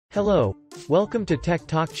Hello, welcome to Tech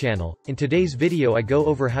Talk channel. In today's video I go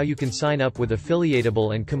over how you can sign up with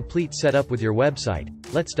Affiliatable and complete setup with your website.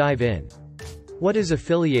 Let's dive in. What is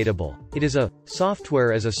Affiliatable? It is a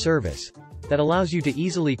software as a service that allows you to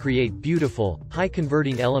easily create beautiful,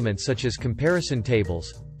 high-converting elements such as comparison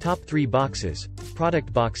tables, top 3 boxes,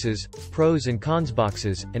 product boxes, pros and cons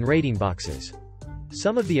boxes, and rating boxes.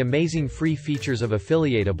 Some of the amazing free features of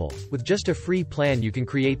Affiliatable. With just a free plan you can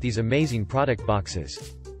create these amazing product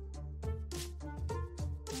boxes.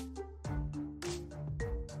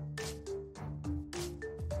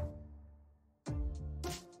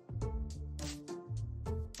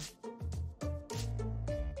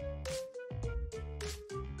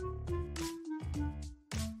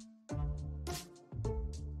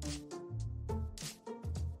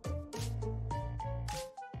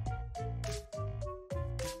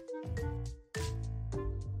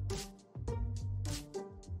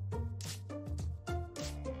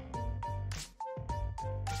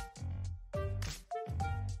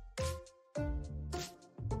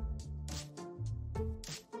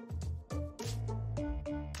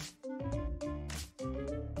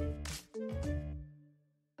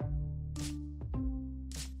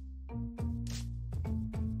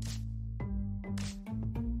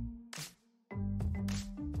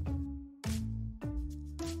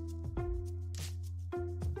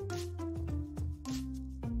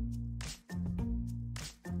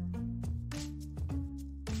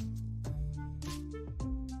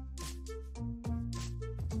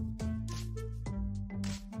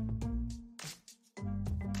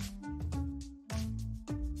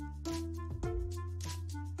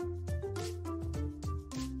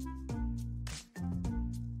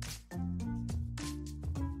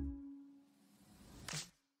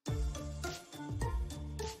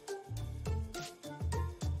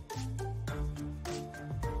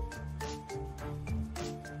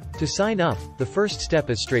 To sign up, the first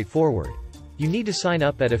step is straightforward. You need to sign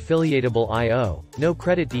up at Affiliatable.io, no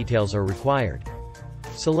credit details are required.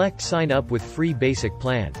 Select Sign Up with Free Basic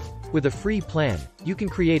Plan. With a free plan, you can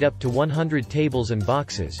create up to 100 tables and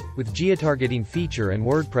boxes, with geotargeting feature and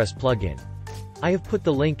Wordpress plugin. I have put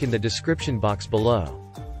the link in the description box below.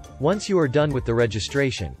 Once you are done with the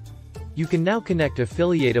registration, you can now connect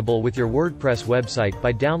Affiliatable with your WordPress website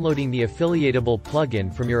by downloading the Affiliatable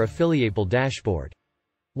plugin from your Affiliatable dashboard.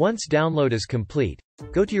 Once download is complete,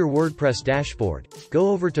 go to your WordPress dashboard,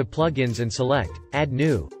 go over to Plugins and select Add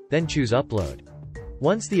New, then choose Upload.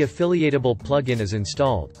 Once the Affiliatable plugin is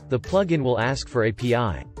installed, the plugin will ask for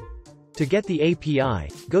API. To get the API,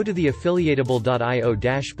 go to the Affiliatable.io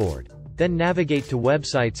dashboard, then navigate to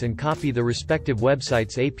Websites and copy the respective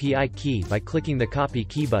website's API key by clicking the Copy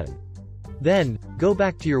Key button. Then, go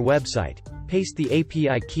back to your website, paste the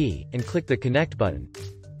API key, and click the Connect button.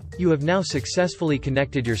 You have now successfully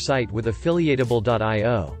connected your site with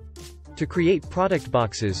Affiliatable.io. To create product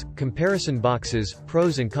boxes, comparison boxes,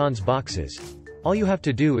 pros and cons boxes, all you have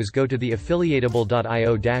to do is go to the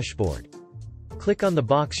Affiliatable.io dashboard. Click on the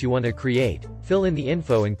box you want to create, fill in the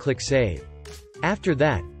info and click Save. After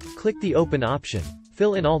that, click the Open option,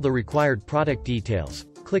 fill in all the required product details,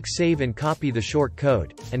 click Save and copy the short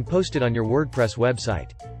code, and post it on your WordPress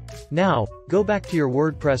website. Now, go back to your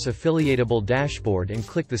WordPress Affiliatable dashboard and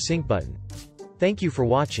click the Sync button. Thank you for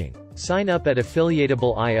watching. Sign up at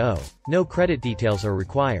Affiliatable.io, no credit details are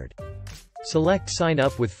required. Select Sign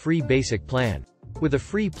Up with Free Basic Plan. With a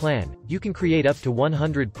free plan, you can create up to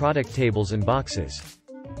 100 product tables and boxes.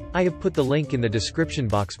 I have put the link in the description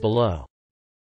box below.